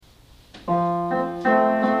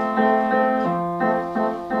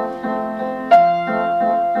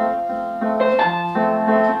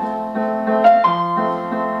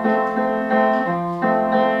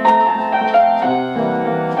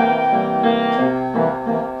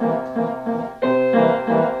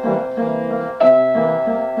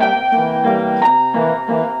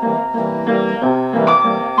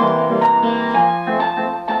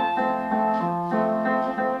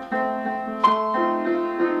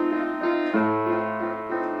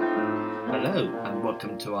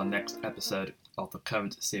welcome to our next episode of the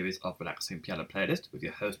current series of Relaxing Piano Playlist with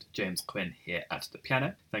your host James Quinn here at the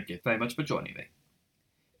piano. Thank you very much for joining me.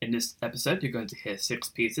 In this episode, you're going to hear 6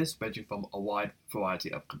 pieces ranging from a wide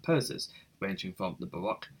variety of composers, ranging from the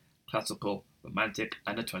Baroque, Classical, Romantic,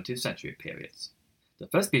 and the 20th century periods. The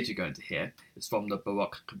first piece you're going to hear is from the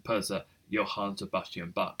Baroque composer Johann Sebastian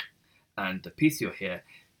Bach, and the piece you'll hear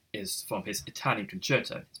is from his Italian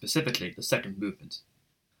concerto, specifically the second movement.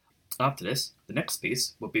 After this, the next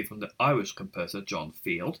piece will be from the Irish composer John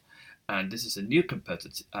Field, and this is a new composer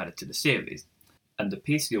added to the series. And the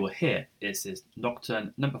piece you will hear is his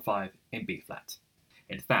Nocturne No. 5 in B-flat.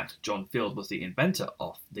 In fact, John Field was the inventor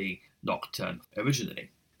of the Nocturne originally,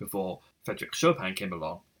 before Frédéric Chopin came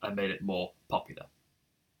along and made it more popular.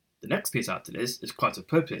 The next piece after this is quite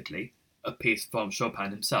appropriately a piece from Chopin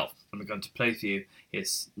himself, and we're going to play for you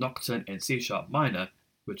his Nocturne in C-sharp minor,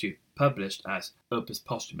 which he published as Opus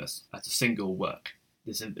Posthumus, as a single work.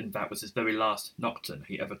 This in fact was his very last nocturne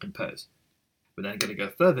he ever composed. We're then going to go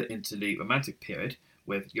further into the Romantic period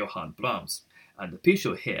with Johann Brahms, and the piece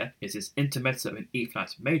you'll hear is his Intermezzo in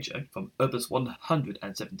E-flat major from Opus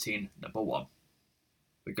 117 No. 1.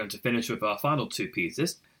 We're going to finish with our final 2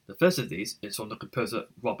 pieces. The first of these is from the composer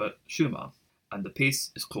Robert Schumann, and the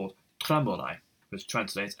piece is called Träumerei, which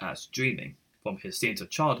translates as Dreaming, from his Scenes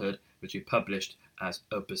of Childhood, which he published as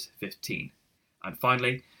Opus 15. And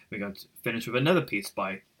finally, we're going to finish with another piece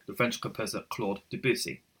by the French composer Claude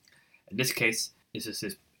Debussy. In this case, this is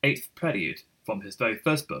his 8th prelude from his very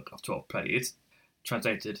first book of 12 preludes,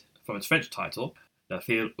 translated from its French title, La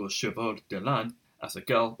fille aux cheveux de laine, as a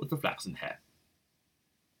girl with the flaxen hair.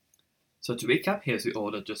 So to recap, here's the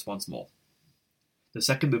order just once more. The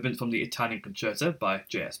second movement from the Italian concerto by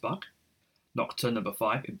J.S. Bach, Nocturne No.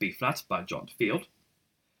 5 in B-flat by John Field,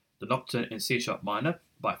 the Nocturne in C-sharp minor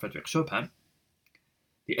by Frédéric Chopin,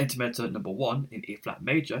 the Intermezzo No. 1 in E-flat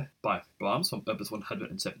major by Brahms from Opus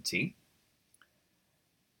 117,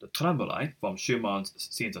 the Träumerei from Schumann's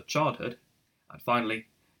Scenes of Childhood, and finally,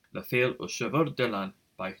 La fille aux cheveux de laine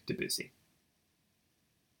by Debussy.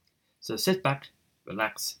 So sit back,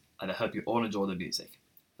 relax, and I hope you all enjoy the music.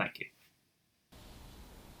 Thank you.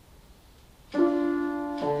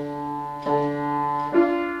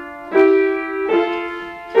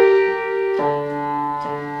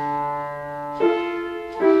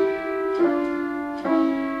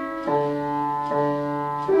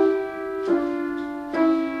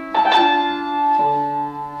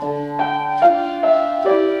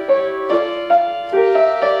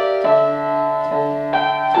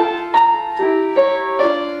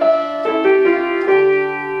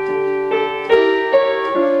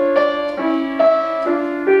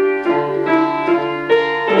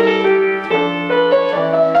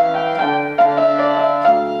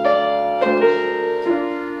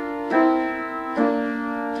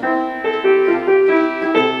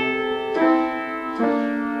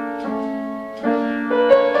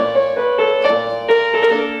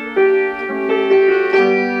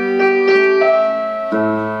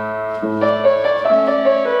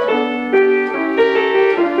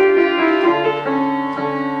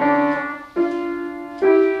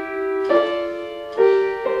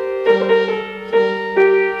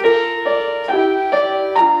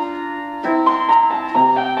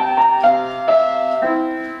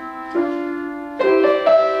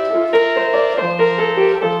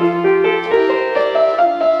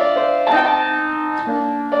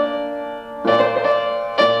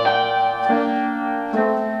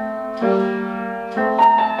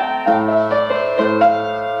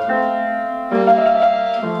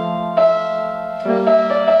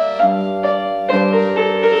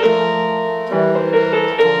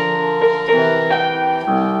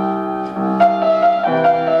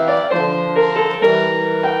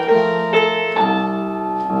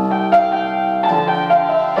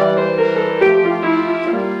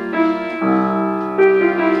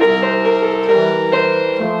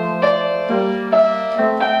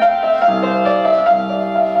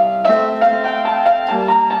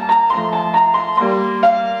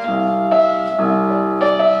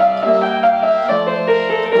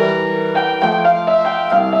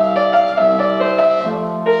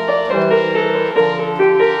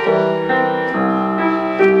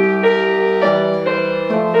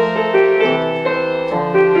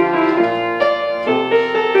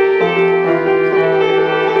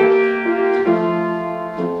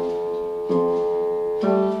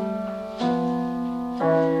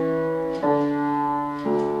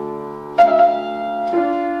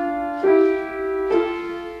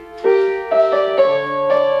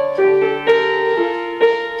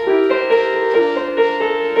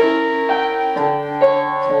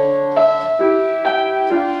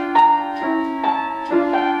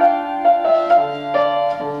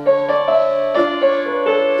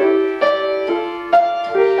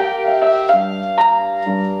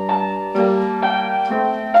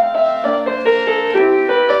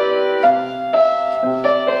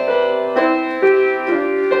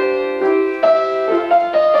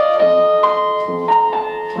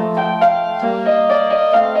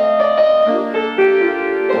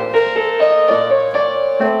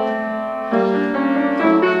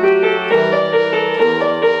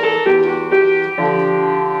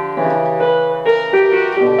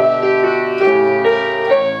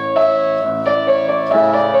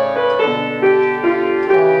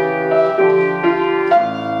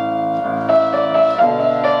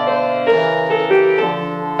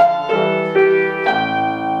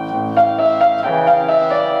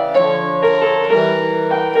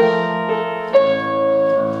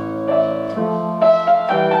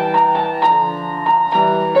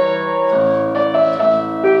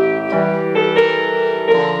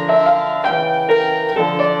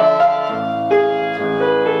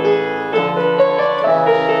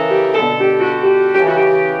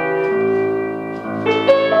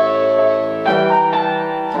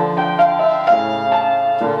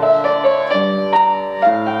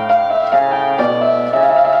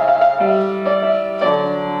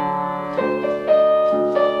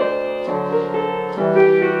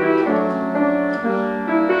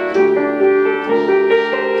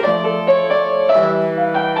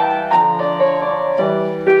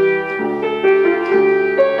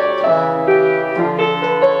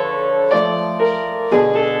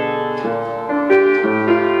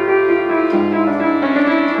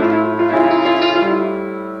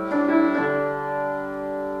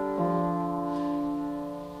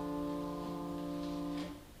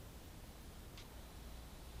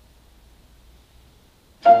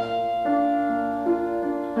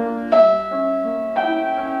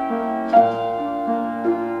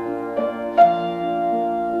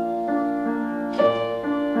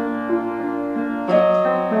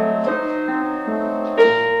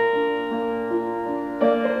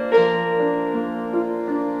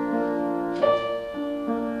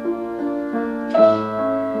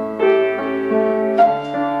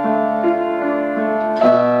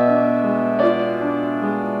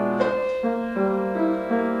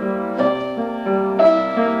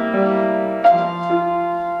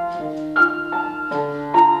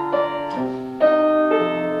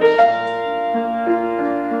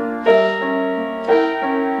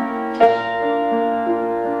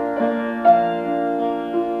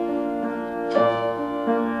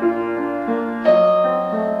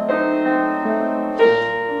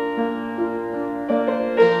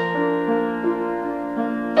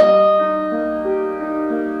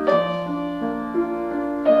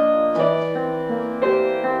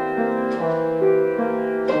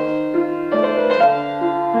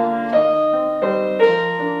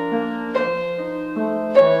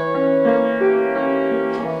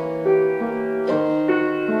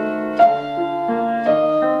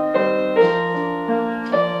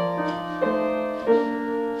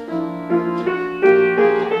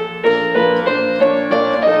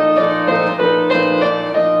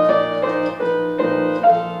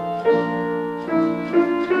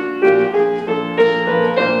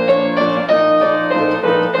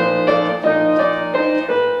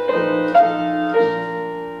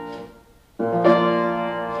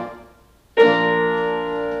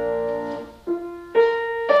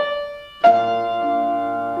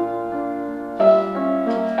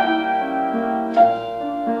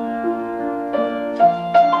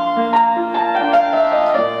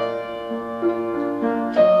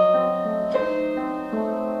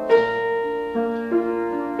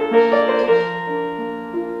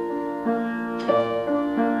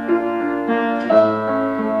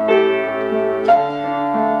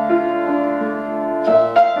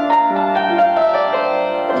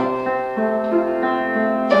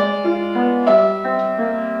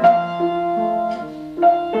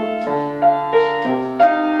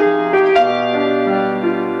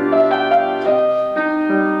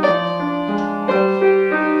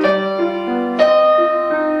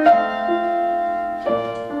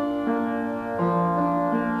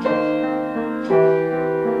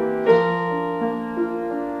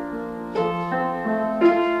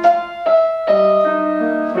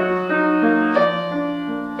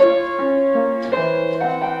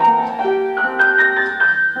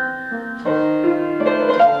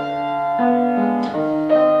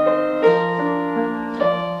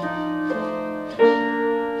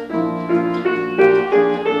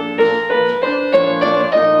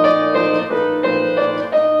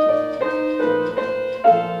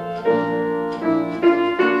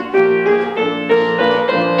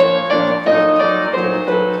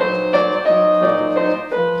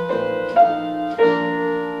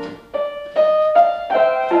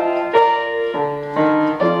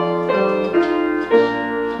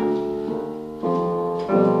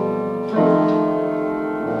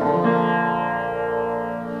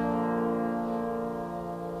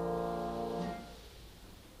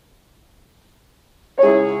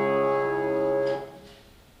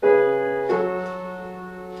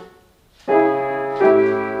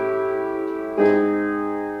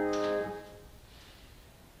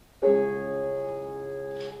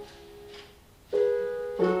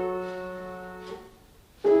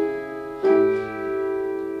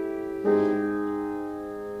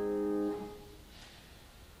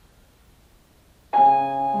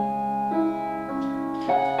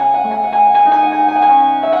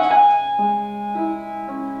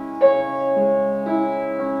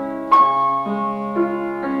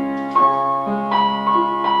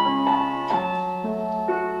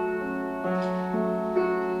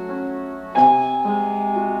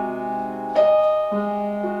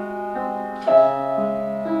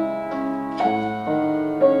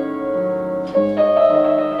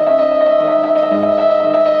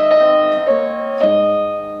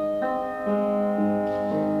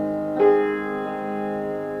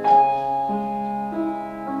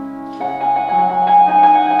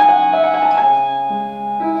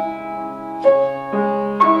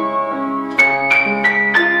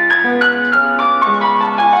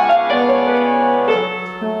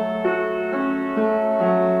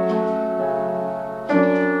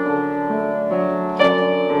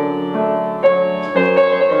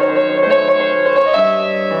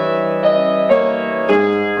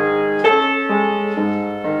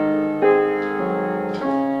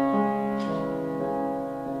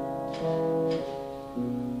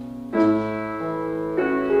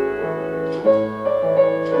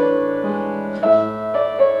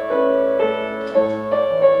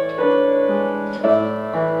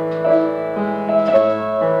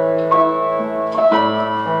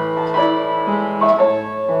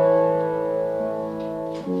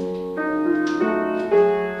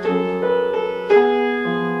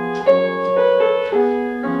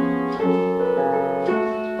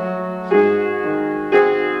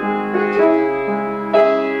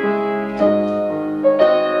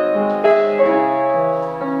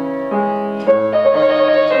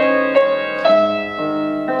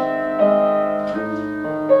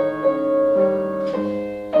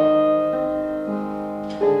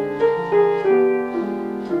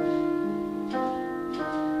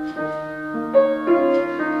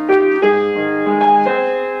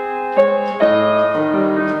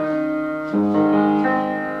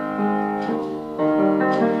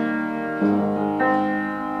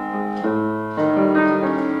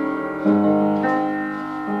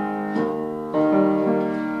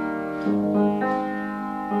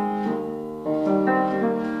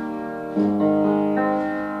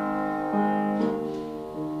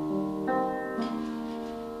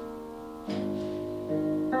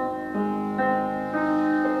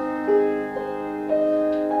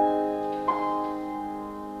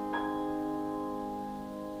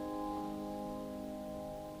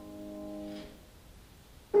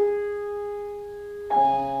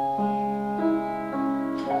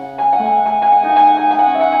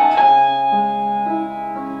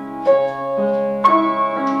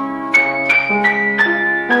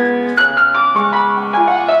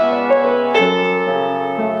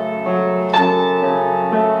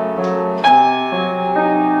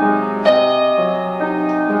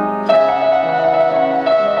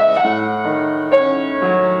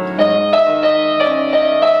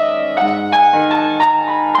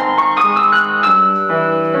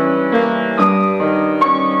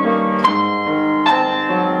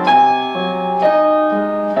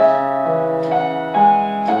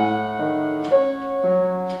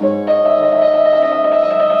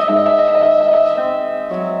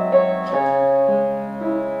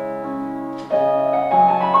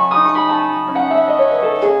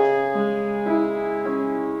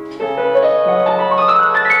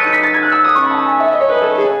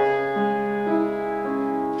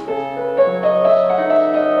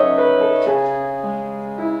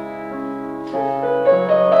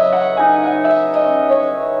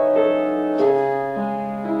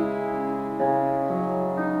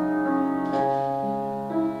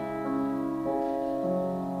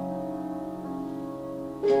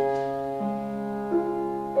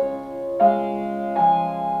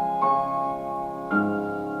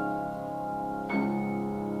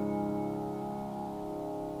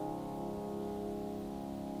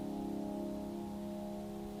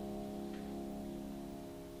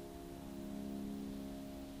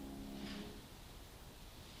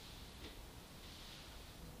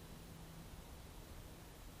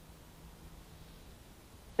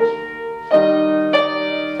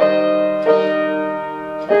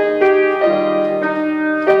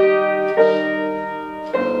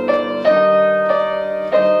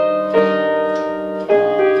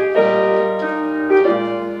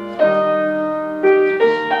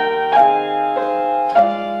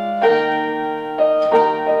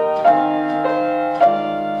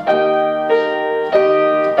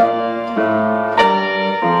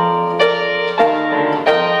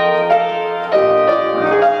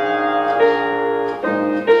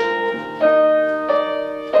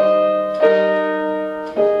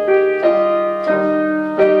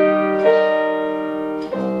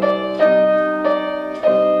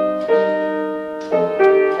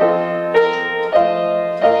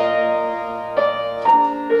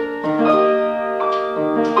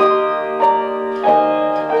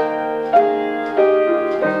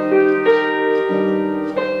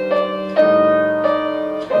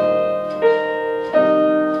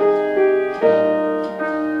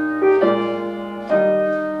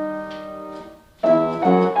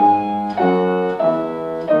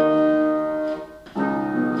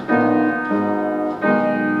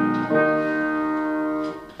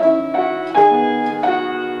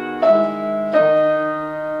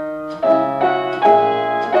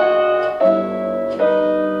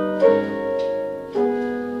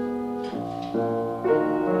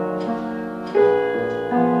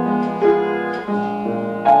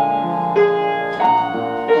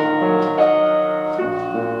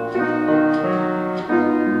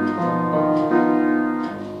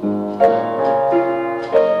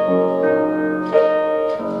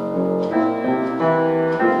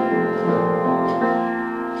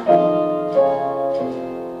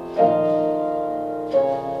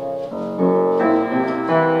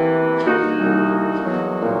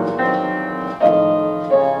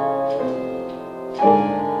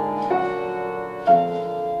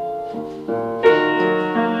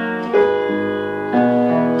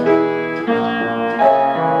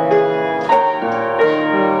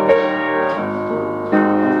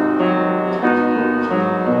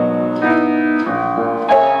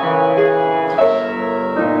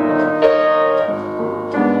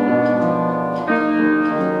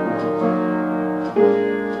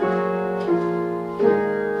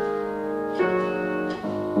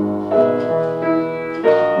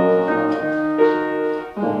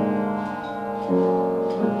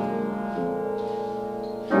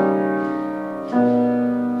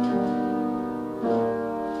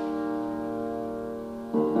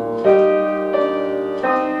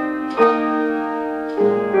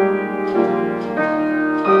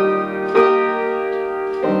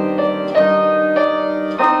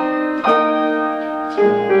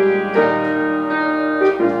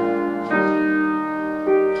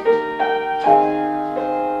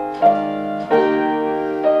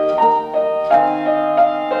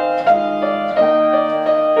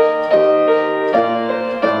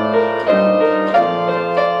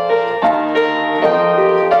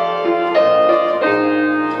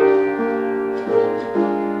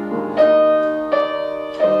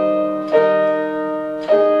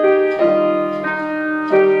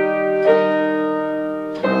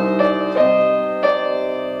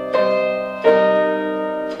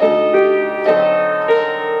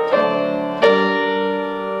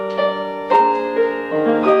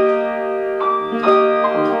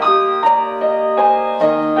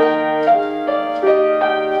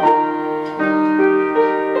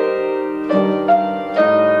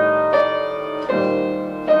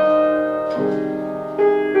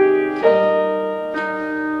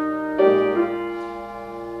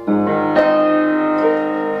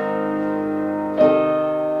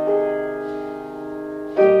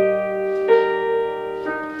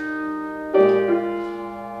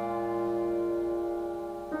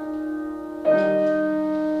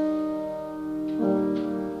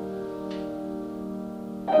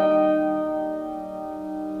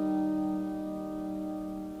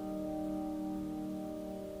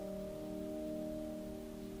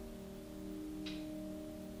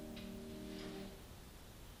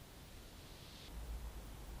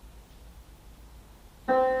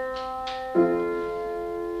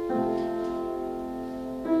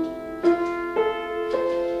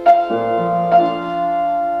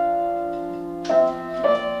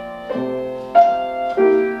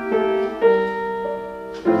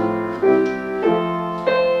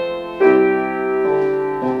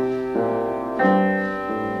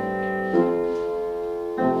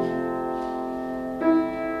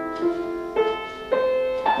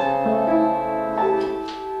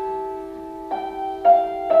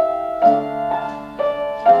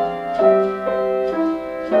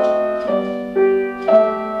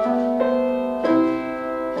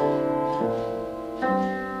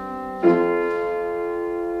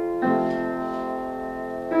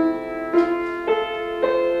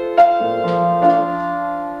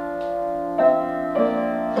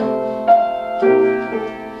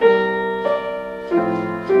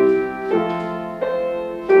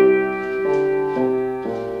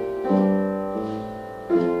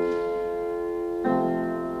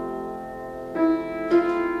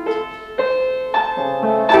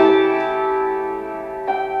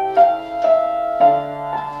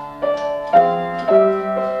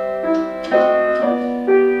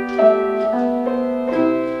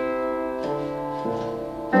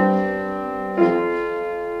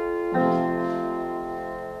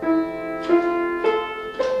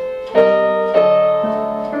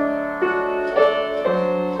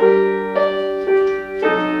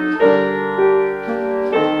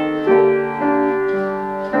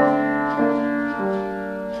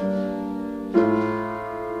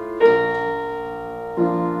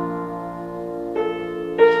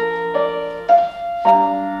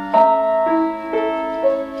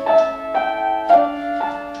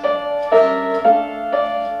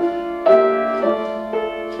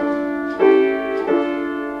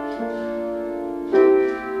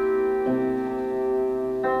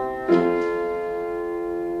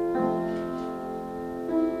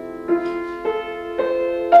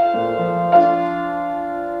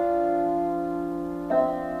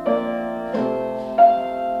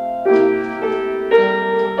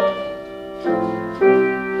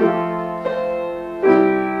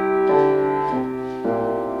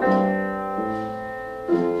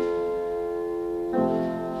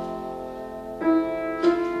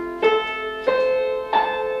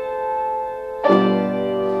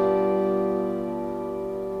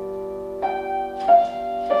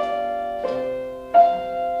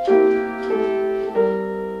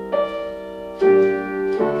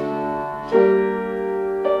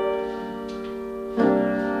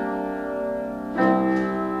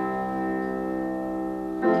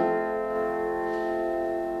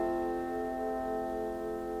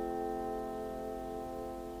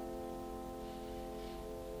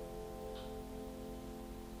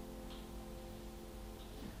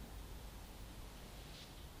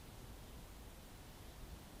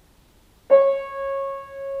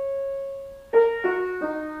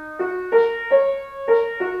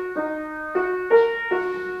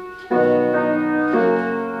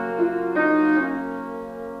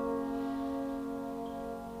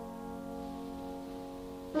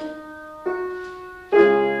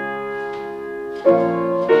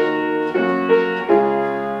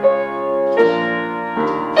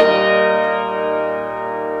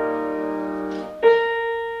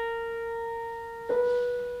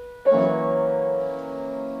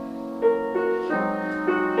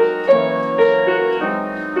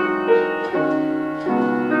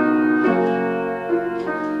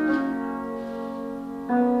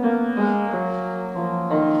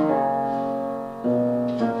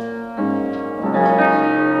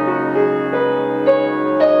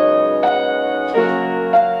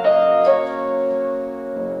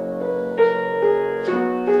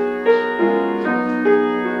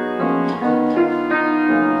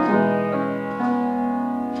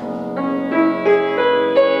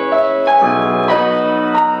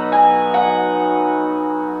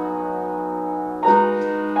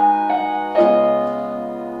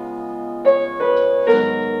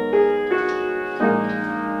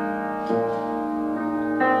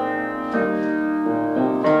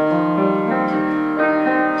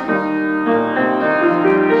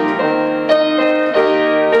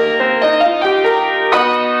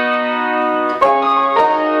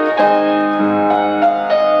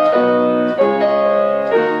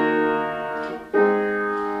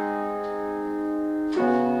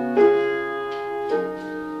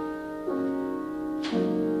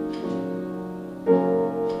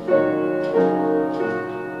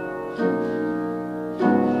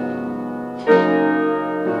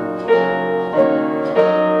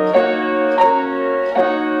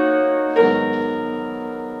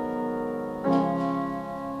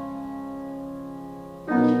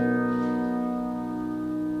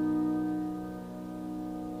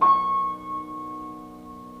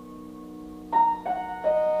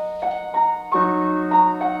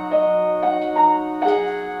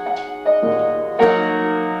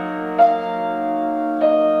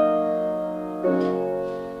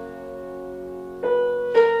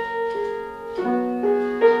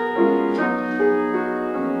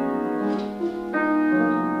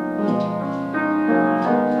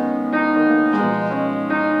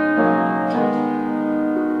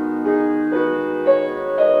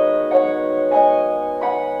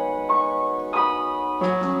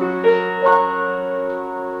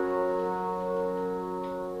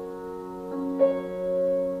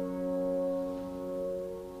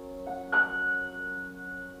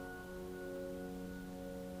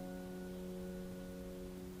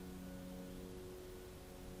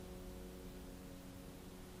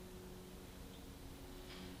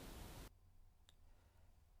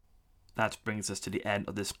 That brings us to the end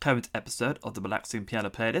of this current episode of the Relaxing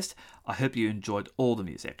Piano Playlist. I hope you enjoyed all the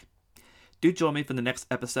music. Do join me for the next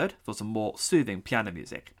episode for some more soothing piano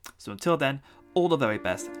music. So until then, all the very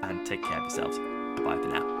best and take care of yourselves. Goodbye for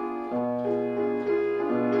now.